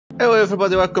Hello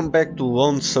everybody, welcome back to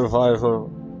Lone Survivor.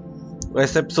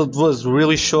 Last episode was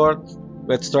really short.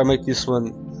 Let's try make this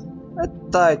one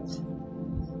tight,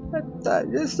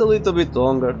 just a little bit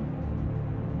longer.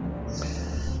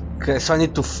 Okay, so I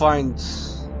need to find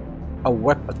a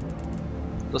weapon.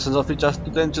 Dozens of it just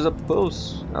too dangerous up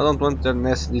close. I don't want their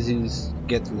nasty disease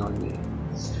getting on me.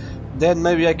 Then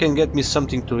maybe I can get me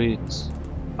something to eat.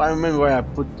 I remember where I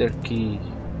put their key.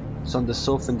 It's on the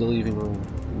sofa in the living room.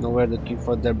 Know where the key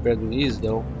for their bedroom is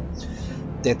though.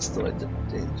 That's the way to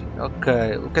thinking.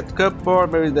 Okay, look at the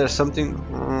cupboard, maybe there's something.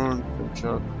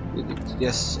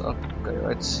 Yes, okay,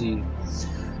 let's see.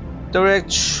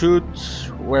 Direct shoot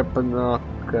weapon.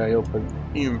 Okay, open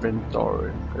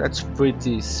inventory. That's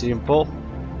pretty simple.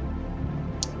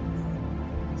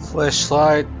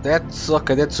 Flashlight, that's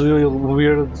okay, that's really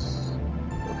weird.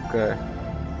 Okay.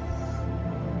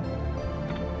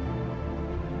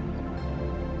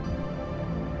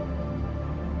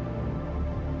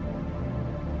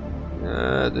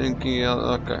 Drinking,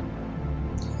 okay.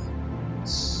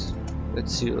 Let's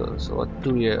see, so what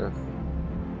do we have?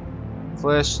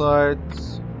 Flashlight.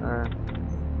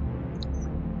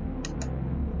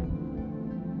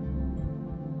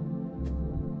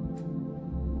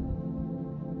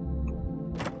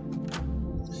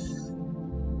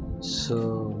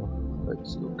 So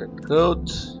let's look at coat.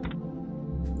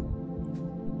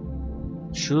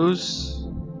 Shoes.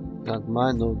 Not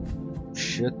mine, no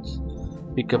shit.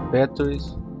 Pick up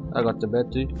batteries. I got the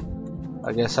battery.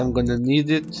 I guess I'm gonna need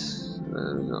it.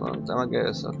 I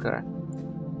guess, okay.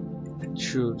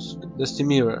 Shoes. Dusty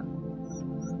mirror.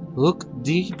 Look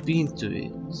deep into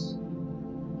it.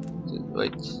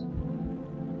 Wait.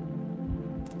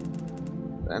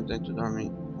 I'm trying to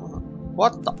dummy.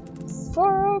 What the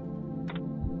fuck?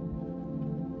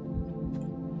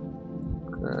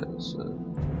 Okay, so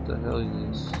what the hell is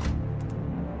this?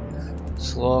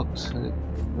 It's locked.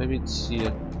 Maybe it's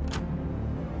here.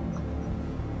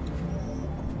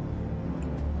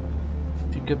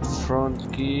 Pick up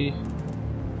front key.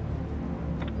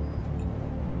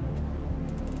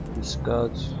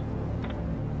 Discard.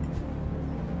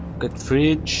 Get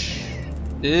fridge.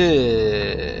 Yeah,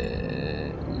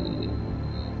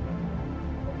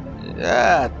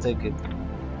 take it.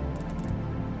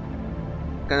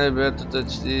 Can I bear to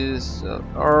touch this?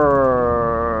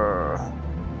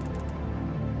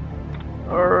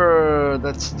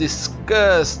 That's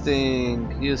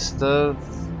disgusting. You stuff.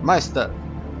 My stuff.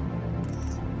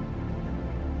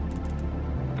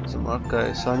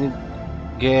 Okay, so I need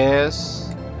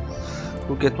gas.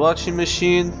 Look at washing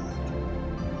machine.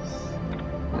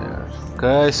 Yeah.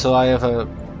 Okay, so I have a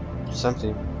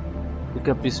something. Pick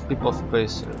up this piece of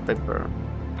paper.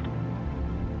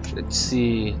 Let's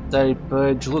see. Diary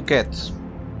page. Look at.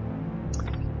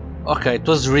 Okay, it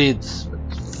was read.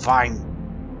 Fine.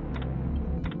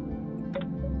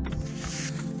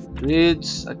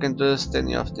 Reads. I can't trust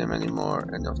any of them anymore.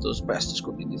 Any of those bastards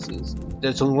could be diseased.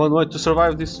 There's only one way to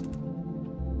survive this,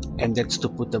 and that's to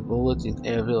put a bullet in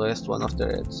every last one of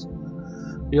their heads.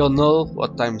 We all know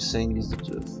what I'm saying is the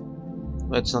truth.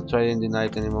 Let's not try and deny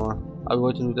it anymore. I'll be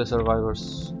waiting with the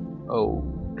survivors.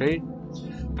 Okay.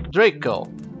 Draco.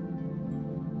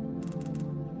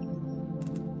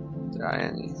 Try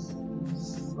any.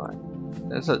 Fine.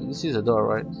 This is a door,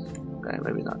 right? Okay,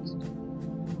 maybe not.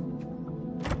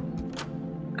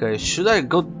 Okay, should I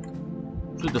go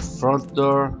to the front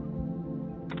door?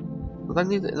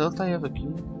 Don't I have a key?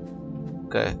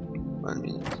 Okay, 1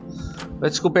 minute.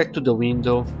 Let's go back to the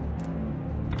window.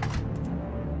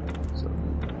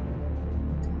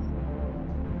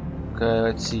 Okay,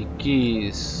 let's see,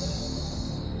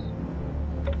 keys.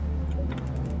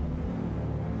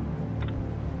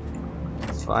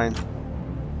 Fine.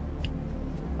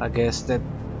 I guess that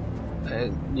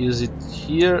I use it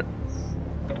here.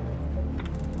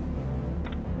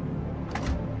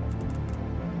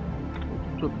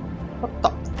 What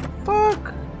the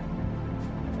fuck?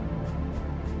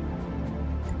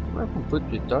 Am I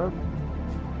completely dark?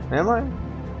 Am I?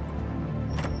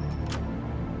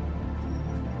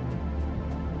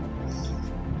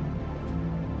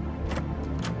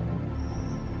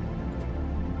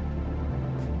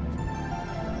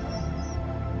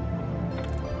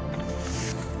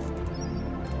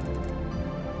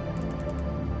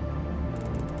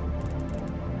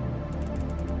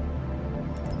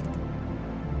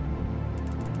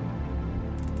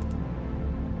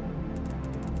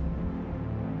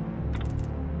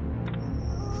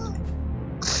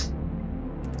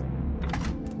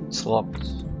 It's locked.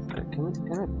 Okay,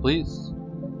 can I please?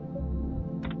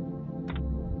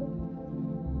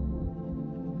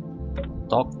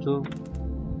 Talk to?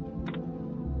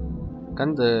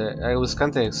 I was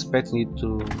kinda expecting it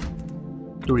to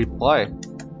reply.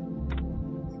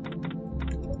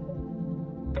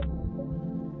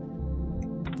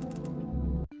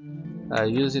 I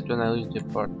use it when I leave the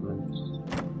apartment.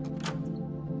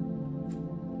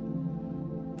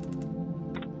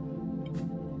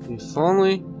 If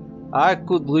only I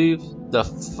could leave the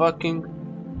fucking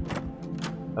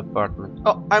apartment.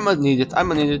 Oh, I'm an idiot.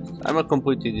 I'm an idiot. I'm a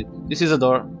complete idiot. This is a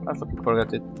door. I fucking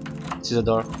forgot it. This is a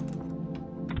door.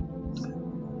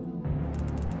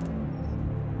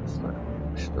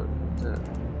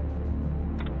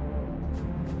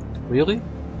 Really?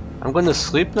 I'm gonna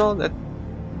sleep now?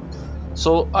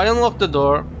 So I unlocked the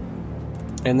door,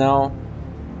 and now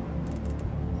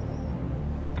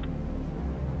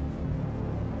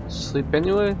sleep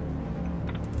anyway.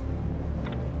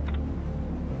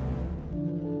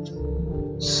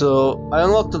 So I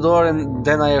unlocked the door, and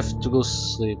then I have to go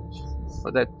sleep.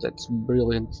 But that's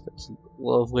brilliant. That's a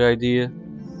lovely idea.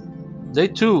 Day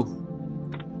 2.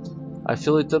 I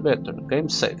feel it a better. Game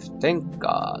safe. Thank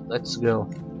God. Let's go.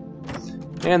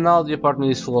 And now the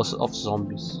apartment is full of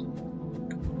zombies.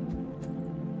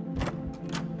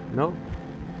 No?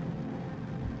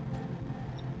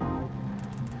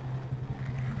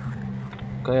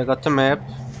 Okay, I got the map.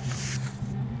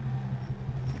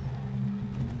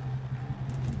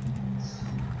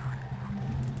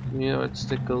 Yeah, let's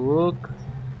take a look.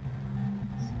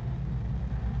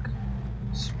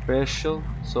 Special.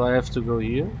 So I have to go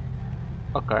here.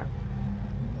 Okay.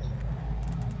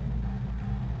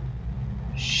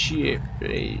 Ship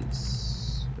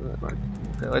base.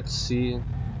 Okay, let's see.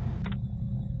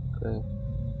 Okay.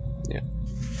 Yeah.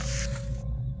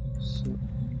 So,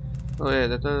 oh yeah,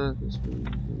 that is the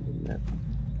map.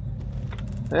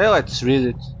 Yeah, let's read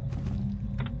it.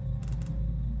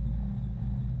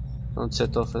 Don't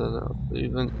set off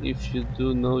even if you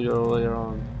do know your way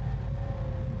around.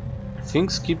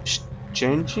 Things keep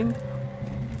changing.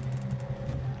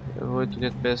 Avoid to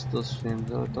get past those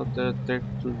things. I thought they're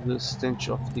attacked to the stench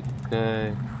of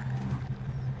decay.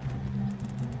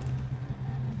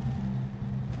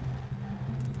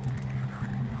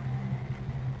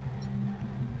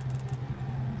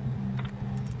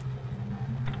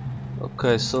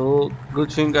 Okay, so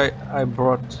good thing I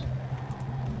brought.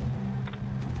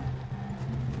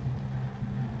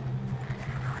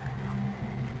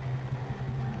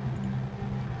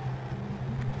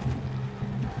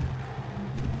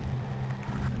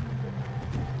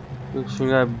 Good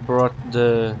thing I brought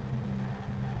the.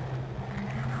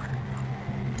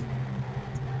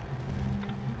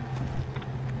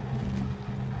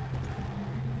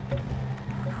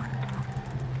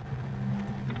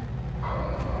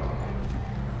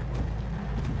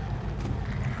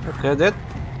 Okay, that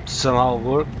somehow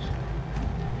worked.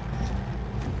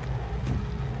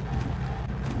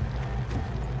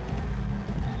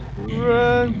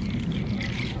 Run!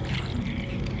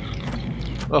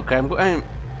 Okay, I'm going.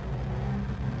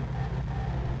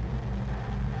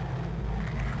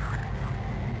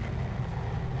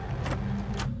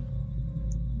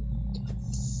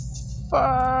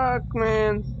 Fuck,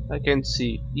 man! I can't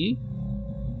see. E?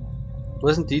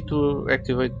 Wasn't E to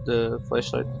activate the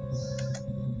flashlight?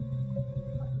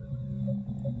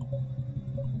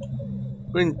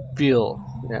 Green pill.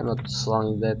 Yeah, not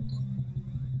slowing that.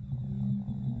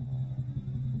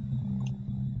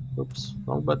 Oops,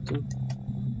 wrong button.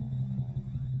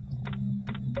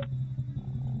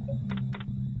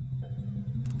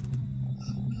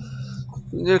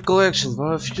 Their collection,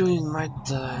 but a few in my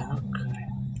time. Okay.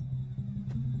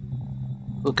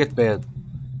 Look at bed.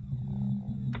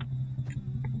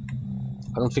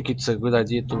 I don't think it's a good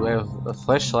idea to have a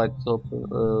flashlight open,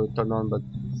 turn on, but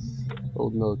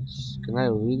old notes. Can I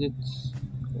read it?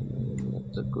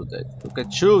 Not a good idea. Look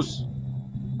at shoes.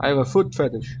 I have a foot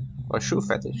fetish or shoe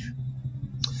fetish.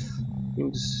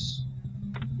 Things.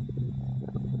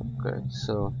 Okay,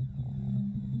 so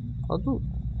I'll do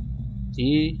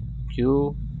E,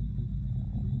 Q.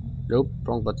 Nope,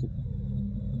 wrong button.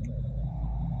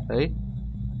 A.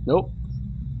 Nope.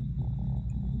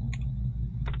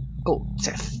 Oh, it's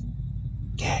F.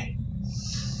 Yeah.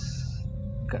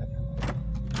 Okay.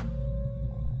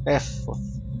 F.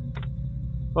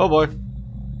 Oh boy.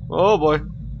 Oh boy.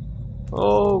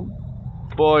 Oh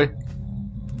boy.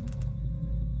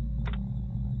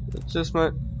 It's just my.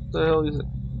 What the hell is it?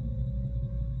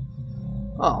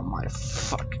 Oh my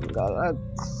fucking god.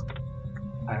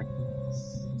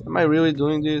 Am I really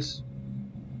doing this?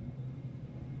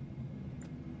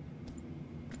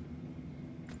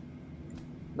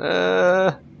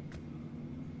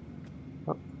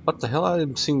 What the hell?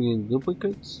 I'm seeing in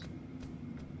duplicates?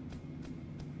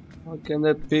 What can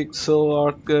a pixel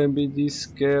art game be this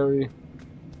scary?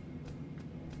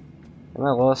 Am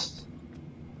I lost?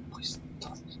 Please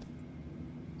don't.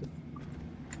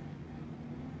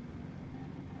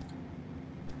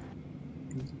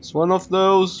 It's one of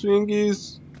those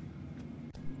thingies.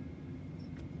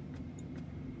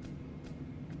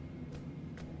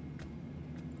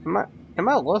 Am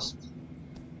I lost?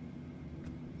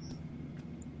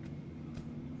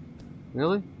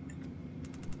 Really?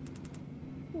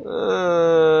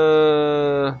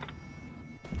 Ah!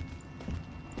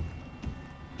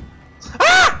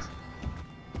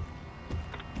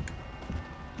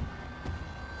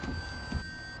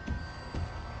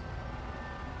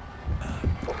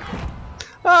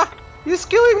 Ah! He's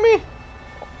killing me!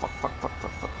 Oh, fuck.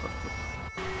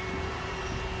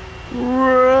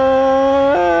 Run!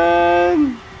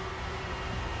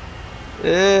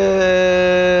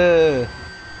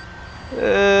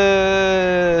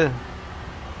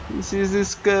 This is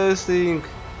disgusting.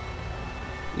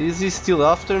 Is he still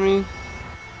after me?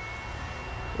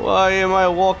 Why am I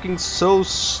walking so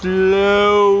slowly?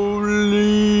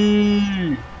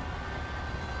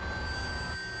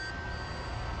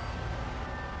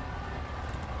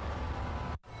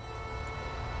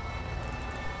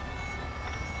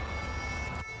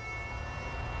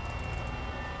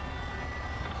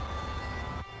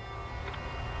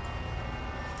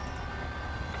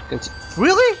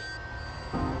 Really?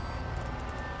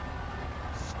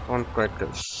 On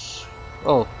crackers.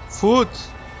 Oh, food!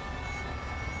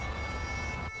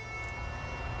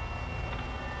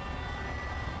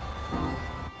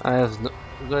 I have no.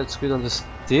 Let's get on the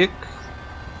stick.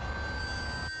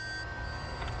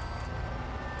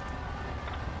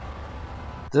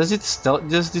 Does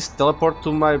this teleport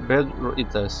to my bed?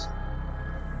 It does.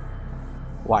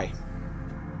 Why?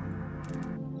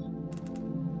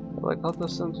 Like out of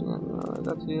something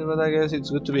that here, but I guess it's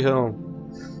good to be home.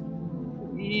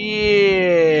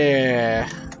 Yeah,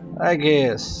 I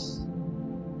guess.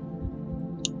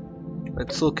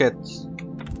 Let's look at.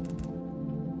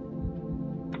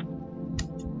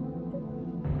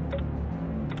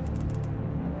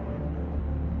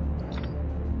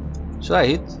 Should I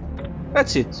eat?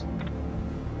 Let's eat.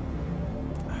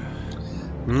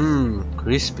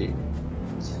 Crispy.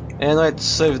 And let's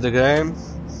save the game.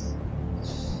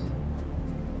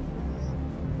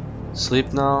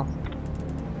 Sleep now.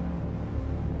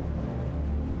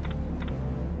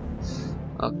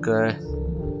 Okay.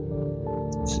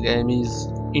 This game is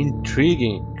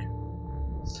intriguing.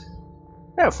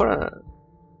 Yeah, for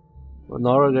an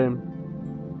horror game,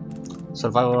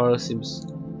 survival horror seems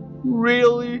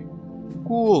really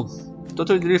cool.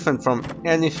 Totally different from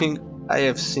anything I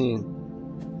have seen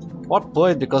or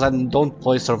played, because I don't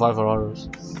play survival horrors.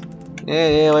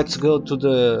 Yeah, let's go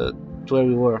to where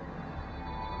we were.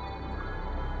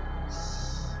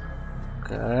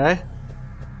 Okay.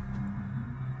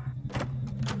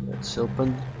 Let's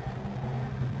open.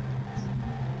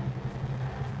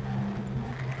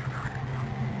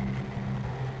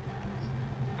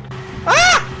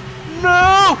 Ah!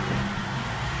 No!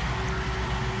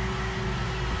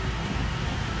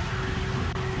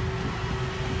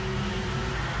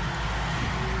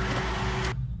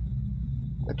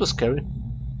 That was scary.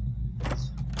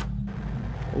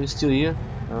 Are you still here?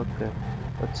 Okay.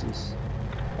 What's this?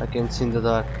 I can't see in the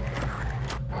dark.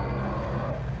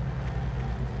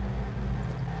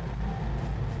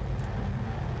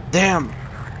 Damn!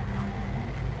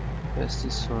 That's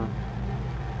this one.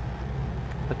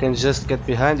 I can just get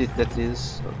behind it, that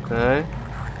is. Okay.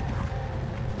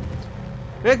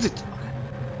 Exit!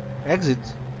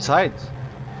 Exit! Side!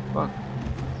 Fuck.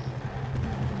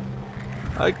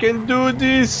 I can do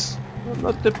this! I'm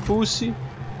not a pussy.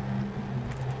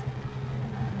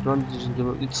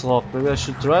 It's locked. Maybe I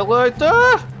should try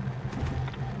later.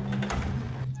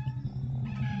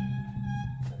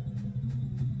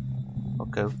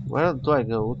 Okay, where do I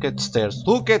go? Look at the stairs.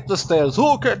 Look at the stairs.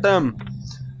 Look at them.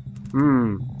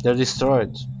 They're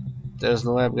destroyed. There's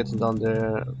no way I'm getting down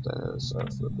there. There's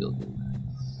the building.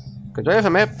 Okay, do I have a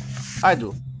map? I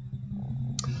do.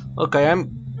 Okay,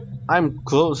 I'm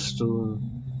close to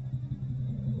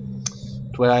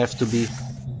where I have to be.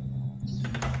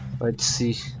 Let's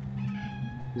see.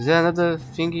 Is there another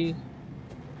thingy?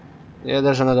 Yeah,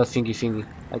 there's another thingy.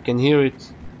 I can hear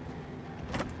it.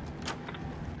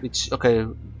 Which, okay,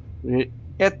 we're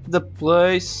at the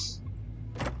place.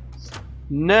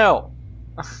 No!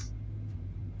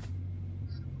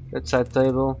 Bedside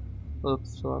table.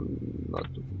 Oops, I'm not.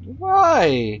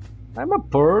 Why? I'm a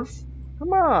perv.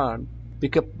 Come on.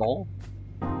 Pick up doll.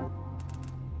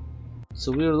 It's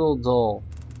a weird old doll.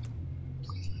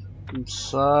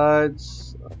 Inside.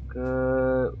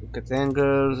 Okay. Look at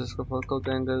angles. Let's go for coat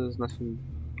angles. Nothing.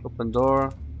 Open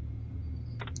door.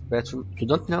 Bathroom. You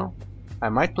don't know? I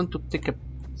might want to take a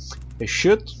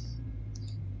shoot.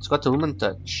 It's got a human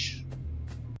touch.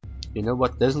 You know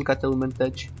what doesn't got a human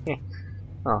touch?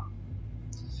 Oh.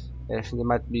 I think there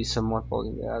might be some more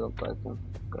falling there. I don't like them.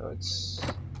 Okay,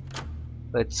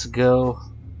 let's go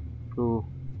to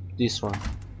this one.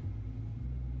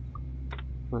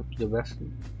 To the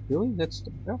bathroom. Really? That's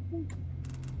the bathroom?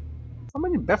 How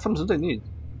many bathrooms do they need?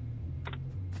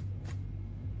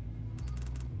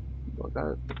 Oh,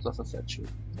 that puts off a factory.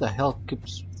 Who the hell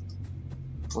keeps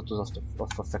photos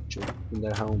of a factory in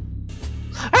their home?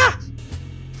 Ah!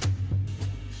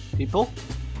 People?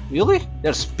 Really?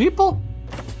 There's people?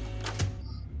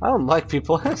 I don't like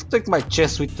people. I take my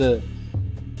chest with the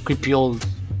creepy old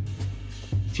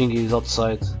thingies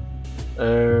outside.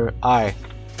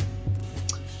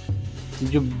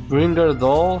 Did you bring her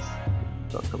doll?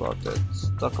 Talk about that.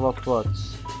 Talk about what?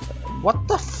 What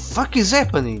the fuck is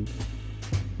happening?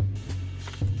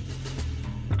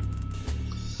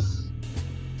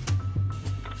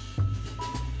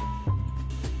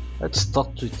 Let's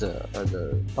talk to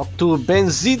talk to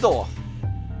Benzido.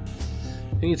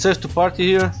 Think it's safe to party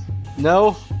here?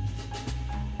 No.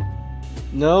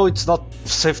 No, it's not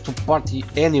safe to party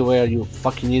anywhere, you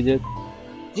fucking idiot.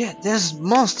 Yeah, there's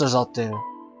monsters out there.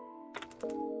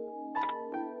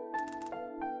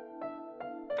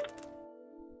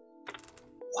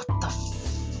 What the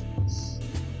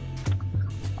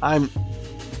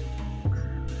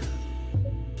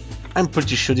I'm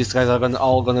pretty sure these guys are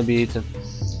all gonna be eaten.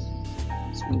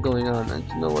 What's been going on? I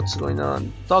don't know what's going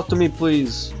on. Talk to me,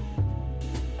 please.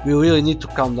 We really need to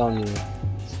calm down here.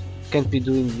 Can't be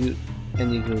doing you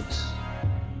any good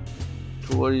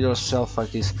to worry yourself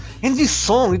like this. And this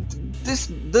song, this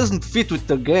doesn't fit with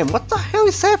the game. What the hell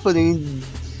is happening?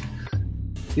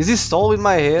 Is this all in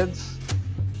my head?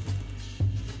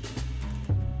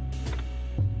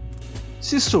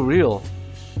 This is surreal.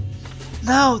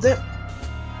 No, there.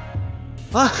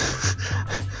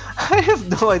 I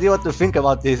have no idea what to think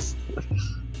about this.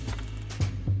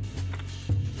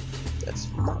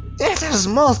 There's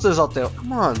monsters out there.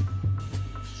 Come on.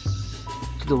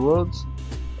 To the world.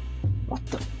 What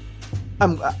the?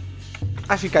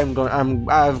 I think I've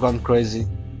gone crazy.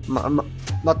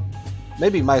 Not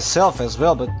maybe myself as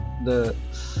well, but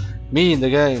me in the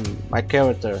game, my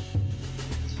character.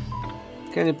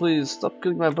 Can you please stop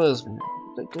killing my buzz, man?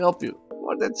 I can help you.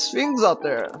 What? There's things out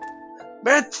there.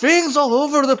 Bad things all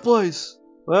over the place.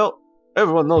 Well,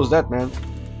 everyone knows that, man.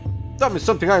 Tell me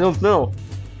something I don't know.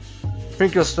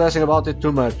 Think you're stressing about it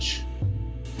too much.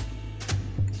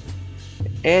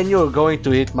 And you're going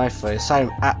to hit my face. I'm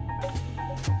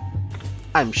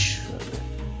sure.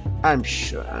 I'm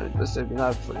sure. It must have been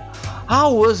hard for you.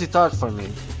 How was it hard for me?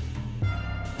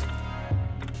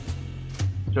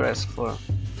 To ask for.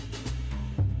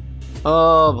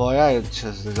 Oh boy, I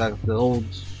just like the old.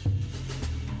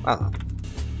 I don't know.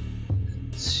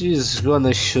 She's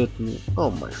gonna shoot me. Oh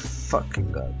my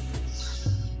fucking god.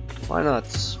 Why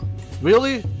not?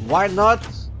 Really? Why not?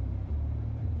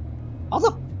 How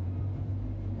the?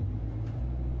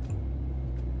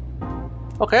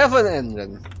 Okay, I have an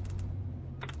engine.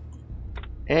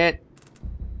 And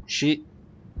she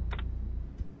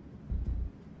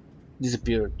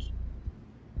disappeared.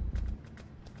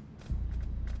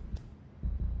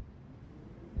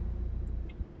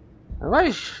 Am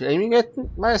I aiming at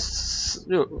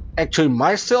actually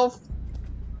myself?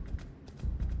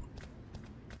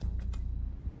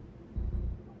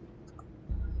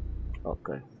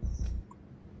 Okay.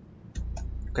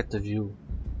 Look at the view.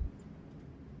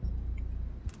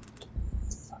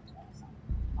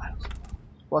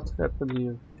 What happened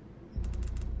here?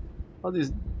 How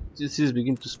does disease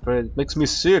begin to spread? It makes me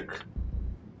sick.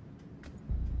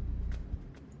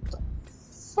 What the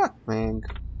fuck, man?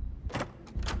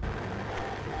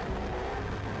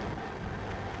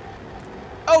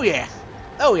 Oh yeah!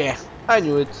 Oh yeah! I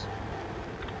knew it.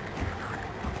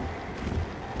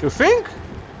 You think?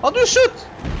 How do you shoot?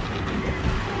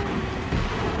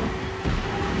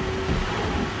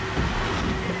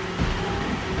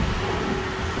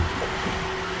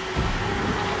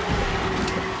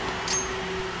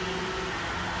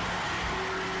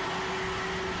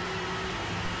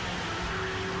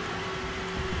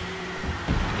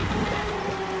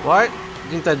 Why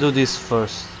didn't I do this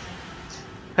first?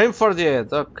 Aim for the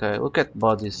head. Okay, look at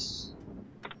bodies.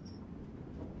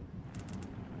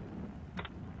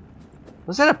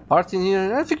 Was there a part in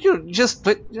here? I think you're just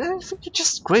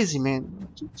crazy, man.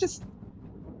 You're just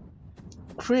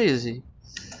crazy.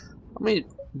 How many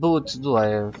bullets do I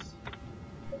have?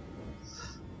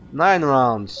 9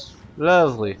 rounds.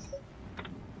 Lovely.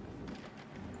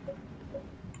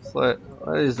 Where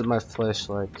is my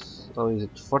flashlight? Oh, is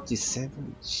it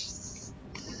 47? Jeez.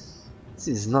 This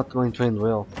is not going to end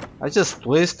well. I just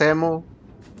waste ammo.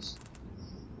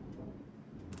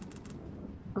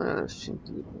 I think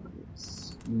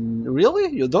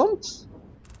really? You don't?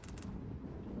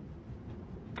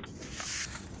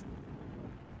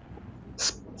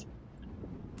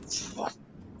 What?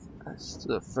 That's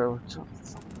the first.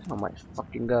 Oh my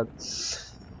fucking god.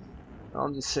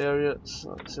 On this area,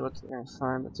 so let's see what I can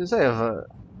find. I just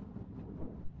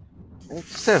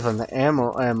have an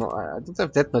ammo. I don't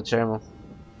have that much ammo.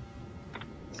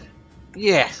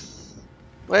 Yeah,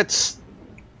 let's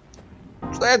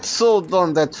hold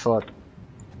on that thought.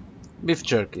 Beef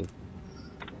jerky.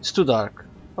 It's too dark.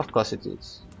 Of course it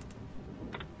is.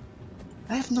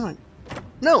 I have no.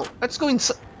 No, let's go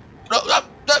inside. What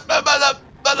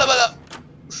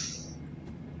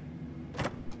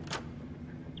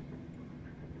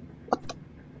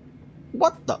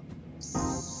the?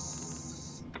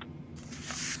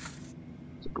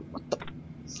 What the?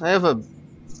 I have a.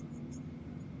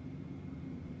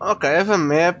 Okay, I have a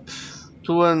map.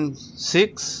 2 and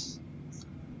 6.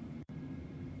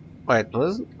 Wait,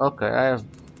 wasn't? Okay, I have.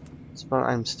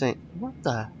 I'm staying. What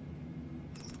the?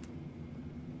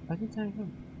 Why did I go?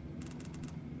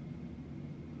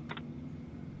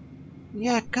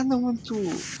 Yeah, I kinda want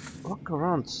to walk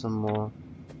around some more.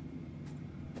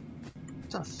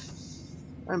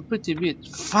 I'm pretty bit.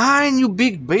 Fine, you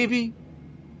big baby!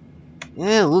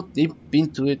 Yeah, look deep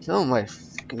into it. Oh my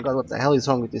fucking god, what the hell is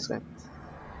wrong with this guy?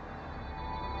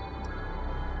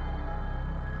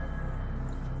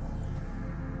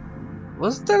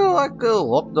 Was there like a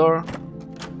locked door?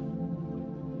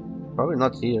 Probably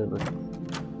not here, but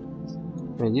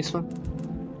maybe this one?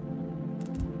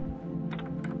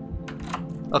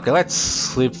 Okay, let's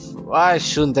sleep. I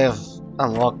shouldn't have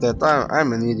unlocked that.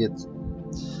 I'm an idiot.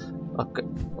 Okay,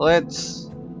 let's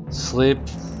sleep.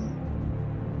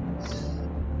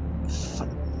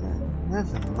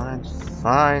 Never mind.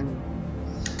 Fine.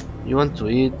 You want to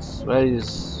eat? Where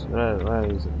is it?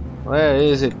 Where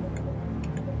is it?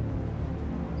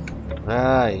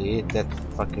 I hate that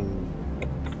fucking.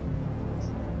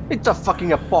 It's a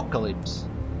fucking apocalypse.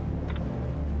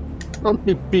 Don't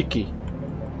be picky.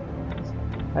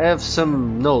 I have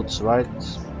some notes, right?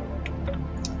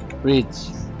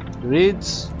 Reads.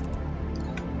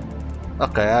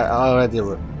 Okay, I already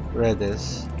read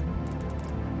this.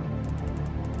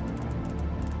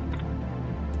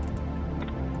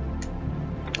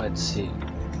 Let's see.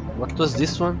 What was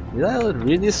this one? Did I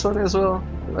read this one as well?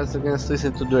 Let's against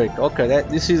listen to Drake. Okay,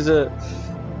 this is a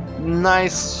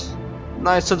nice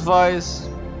advice,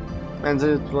 and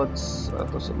it was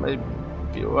also maybe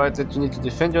right that you need to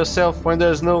defend yourself when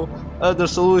there's no other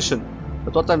solution.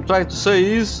 But what I'm trying to say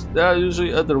is there are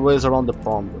usually other ways around the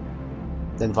problem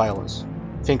than violence.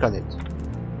 Think on it.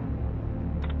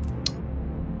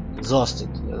 Exhausted.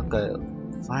 Okay,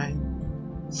 fine.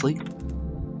 Sleep.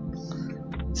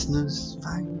 Snooze.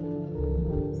 Fine.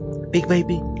 Big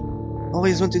baby.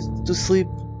 Always wanted to sleep.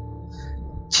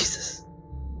 Jesus.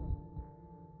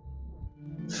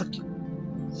 Fuck you.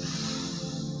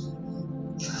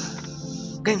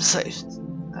 Game saved.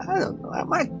 I don't know. I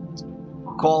might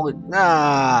call it.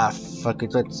 Nah, fuck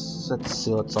it. Let's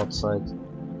see what's outside.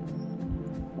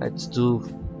 Let's do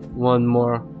one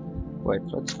more. Wait,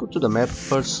 let's go to the map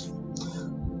first.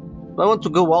 I want to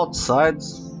go outside,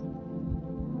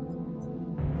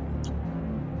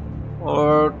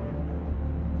 or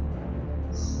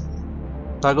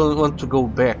I don't want to go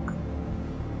back.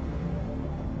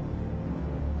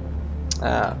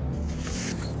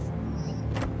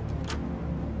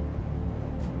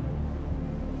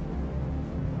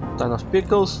 Ton of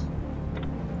pickles.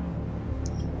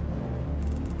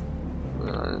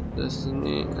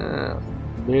 Destiny,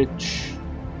 bitch.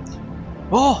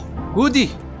 Oh, goody!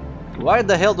 Why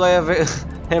the hell do I have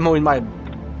ammo in my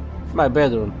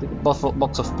bedroom? Take a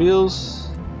box of pills.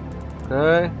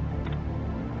 Okay.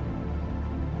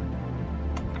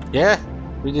 Yeah,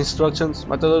 read instructions.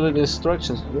 What are the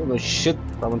instructions? I don't know shit.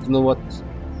 I want to know what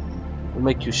will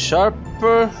make you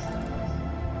sharper.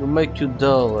 Will make you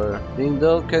duller. Being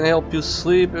dull can help you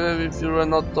sleep if you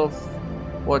run out of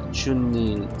what you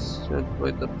need.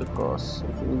 Wait up the course.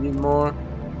 If you need more,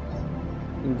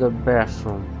 in the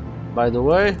bathroom. By the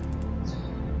way,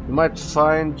 you might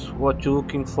find what you're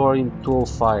looking for in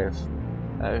 205.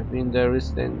 I've been there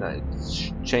recently.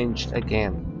 It's changed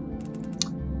again.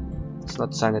 It's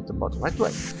not signed at the bottom. Why do I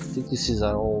think this is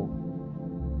all?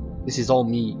 This is all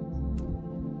me.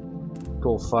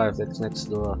 205. That's next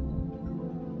door.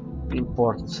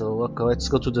 important. So okay, let's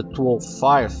go to the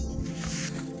 205.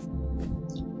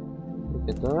 Look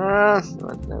at that.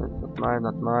 Not mine,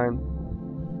 not mine.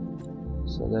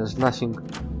 So there's nothing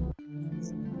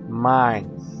mine.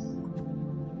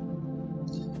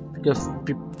 Pick a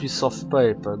piece of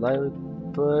paper. Diary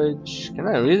page. Can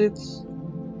I read it?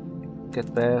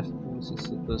 Get back. Since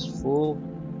it was full.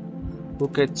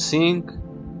 Look at sink.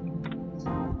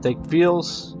 Take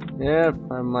pills. Yeah,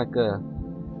 I'm like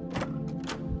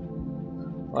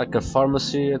a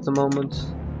pharmacy at the moment.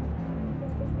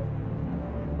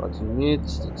 What you need?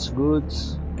 That's good.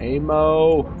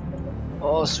 Ammo.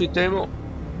 Oh, sweet ammo.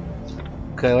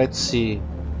 Okay, let's see.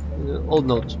 Old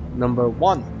note number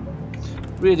 1.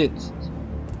 Read it.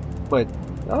 Wait,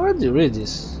 I already read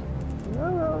this.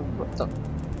 What the?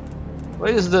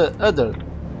 Where is the other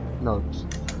note?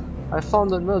 I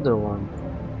found another one.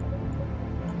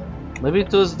 Maybe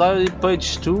it was diary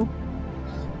page 2.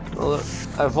 Well,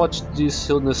 I've watched this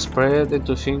illness spread, and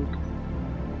to think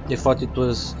they thought it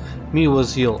was me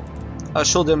was ill. I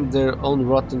showed them their own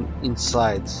rotten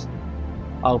insides.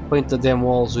 I'll paint the damn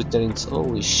walls with their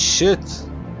holy shit!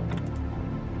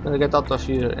 I'm gonna get out of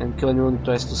here and kill anyone who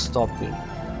tries to stop me.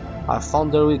 I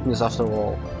found their weakness after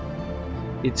all.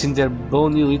 It's in their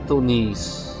bony little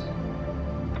knees.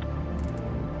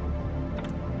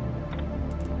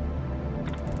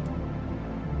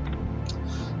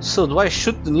 So do I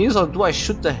shoot the knees or do I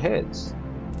shoot the heads?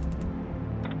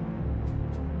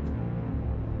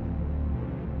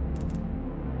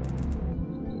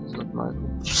 It's not my...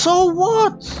 So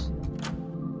what?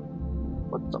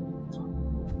 What the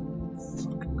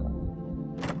fucking god.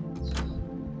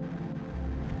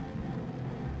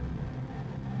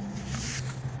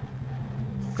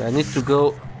 Okay, I need to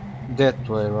go that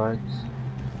way, right?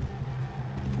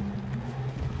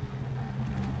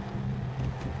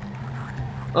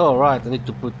 Oh right, I need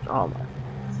to put... oh my...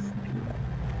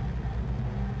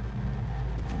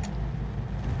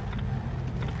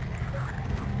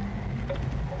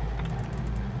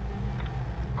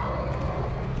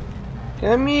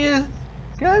 Come here!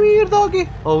 Come here, doggy!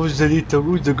 Oh, who's the little...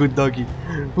 who's the good doggy?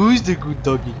 Who's the good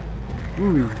doggy?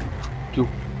 Ooh, you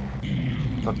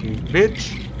fucking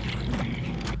bitch!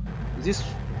 Is this...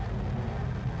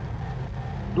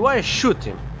 do I shoot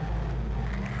him?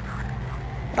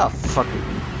 Ah, fuck it.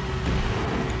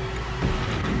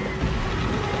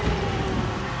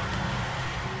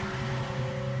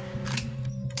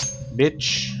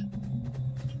 Bitch.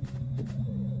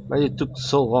 Why it took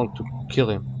so long to kill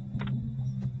him?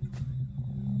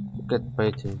 Look at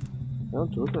baiting.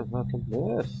 Don't look at fucking...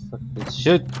 yeah, fuck this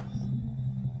shit.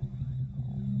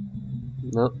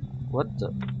 No,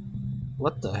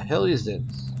 what the hell is that?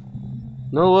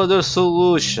 No other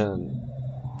solution.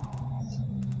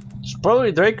 It's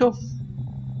probably Draco.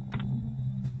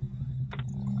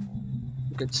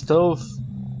 Look at stove.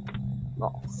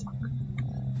 Oh fuck.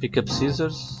 Pick up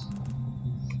scissors.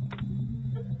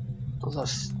 Those are...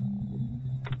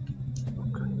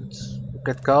 okay, let's look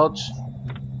at couch.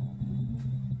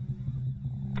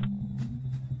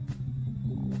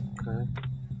 Okay.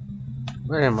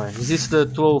 Where am I? Is this the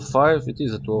 205? It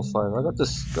is a 205.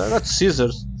 I got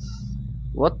scissors.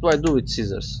 What do I do with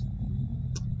scissors?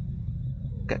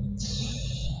 Okay.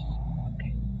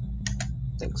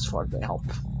 Thanks for the help.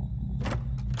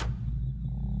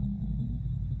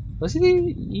 Was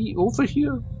he over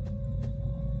here?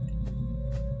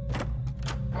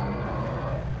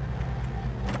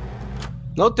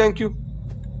 No, thank you.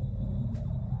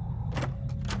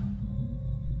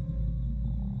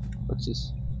 What's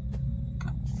this?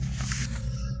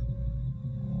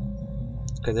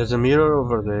 Okay, there's a mirror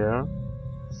over there.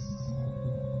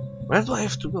 Where do I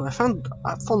have to go? I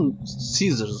found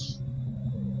scissors.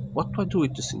 What do I do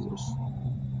with the scissors?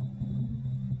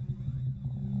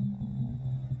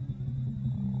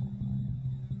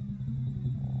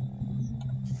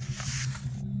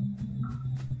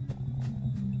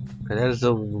 Okay, there's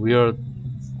a weird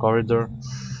corridor.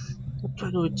 What do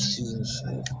I do with scissors?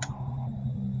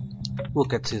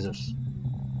 Look at scissors.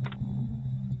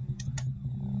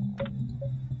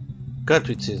 Cut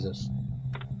with scissors.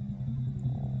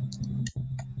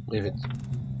 Leave it.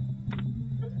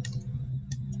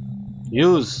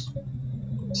 Use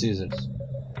scissors.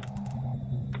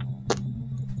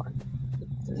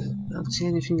 I don't see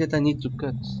anything that I need to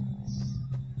cut.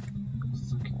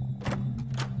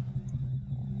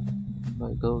 If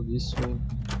I go this way.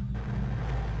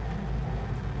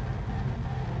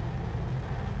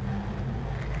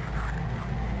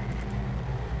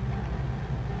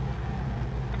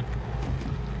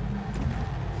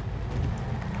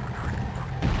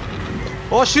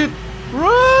 Oh shit!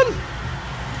 Run!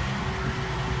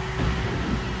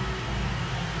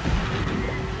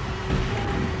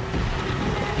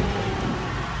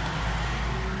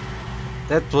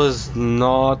 That was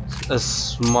not a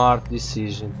smart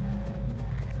decision.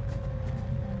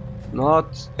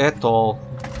 Not at all.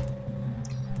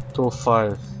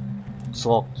 205. It's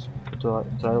locked.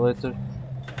 Try later.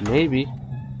 Maybe.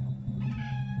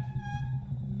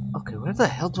 Okay, where the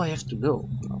hell do I have to go?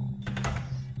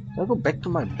 Do I go back to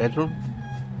my bedroom?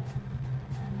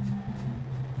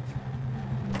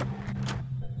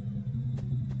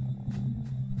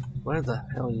 Where the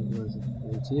hell was it?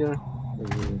 Was it here?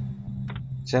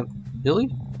 Really?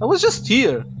 I was just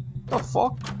here! The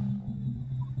fuck?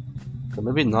 Okay,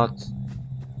 maybe not.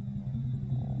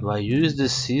 Do I use the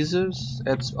scissors?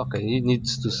 Okay, he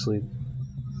needs to sleep.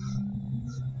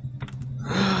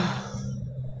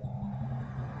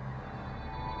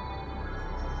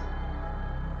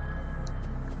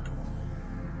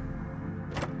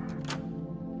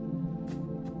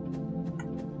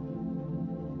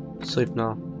 Sleep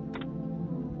now.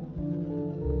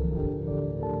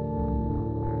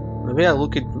 Maybe I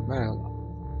look it. I don't know.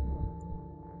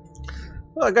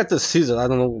 Well, I got the scissors. I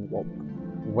don't know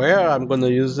where I'm gonna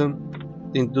use them.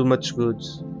 Didn't do much good.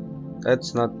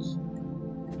 That's not.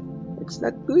 It's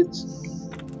not good.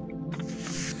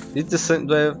 It's the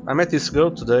same. I met this girl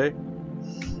today.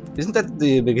 Isn't that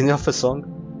the beginning of a song?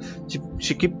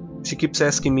 She keeps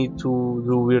asking me to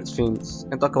do weird things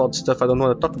and talk about stuff I don't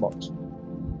want to talk about.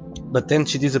 But then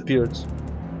she disappeared.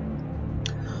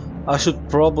 I should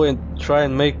probably try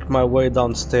and make my way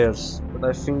downstairs, but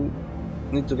I think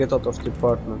I need to get out of the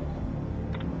apartment.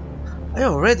 I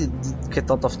already did get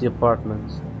out of the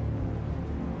apartment.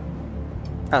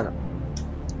 I don't know.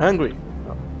 Hungry.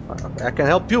 Okay, I can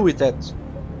help you with that.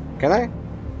 Can I?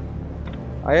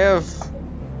 I have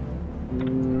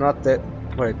not that.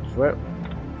 Wait, where?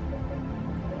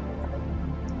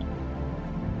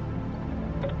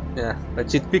 Yeah,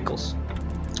 let's eat pickles.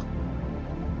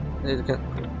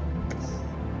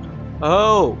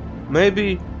 Oh,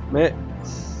 maybe I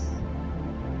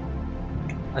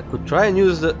could try and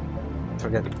use the.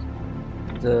 Forget it.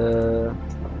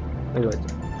 Maybe wait.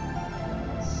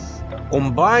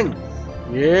 Combine.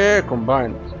 Yeah,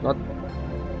 combine. Not.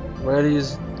 Where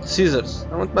is scissors?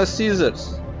 I want my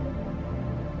scissors.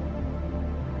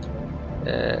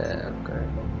 Yeah. Okay.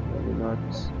 Maybe not.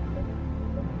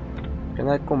 Can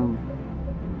I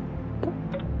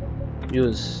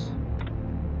use?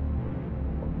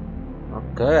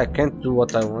 Okay, I can't do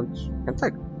what I want. Can't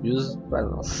I use? I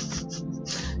don't know.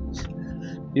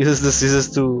 Use the scissors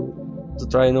to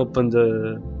try and open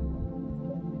the.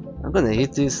 I'm gonna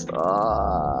hit this.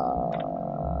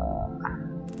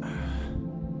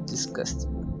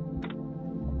 Disgusting.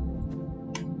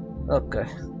 Okay.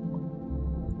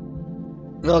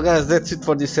 Well, guys, that's it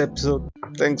for this episode.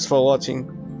 Thanks for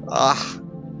watching.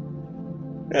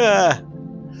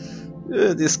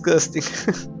 Disgusting.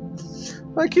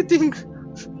 Like eating,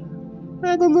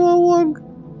 I don't know how long,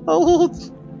 how old,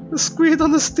 a squid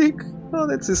on a stick. Oh,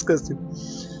 that's disgusting.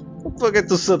 Don't forget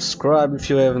to subscribe if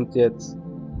you haven't yet.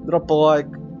 Drop a like,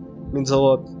 means a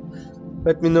lot.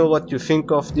 Let me know what you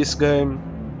think of this game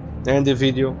and the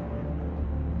video,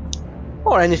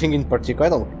 or anything in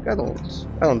particular. I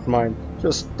don't mind.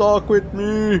 Just talk with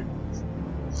me.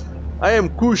 I am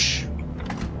Kush.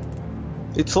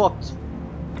 It's locked.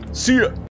 See ya.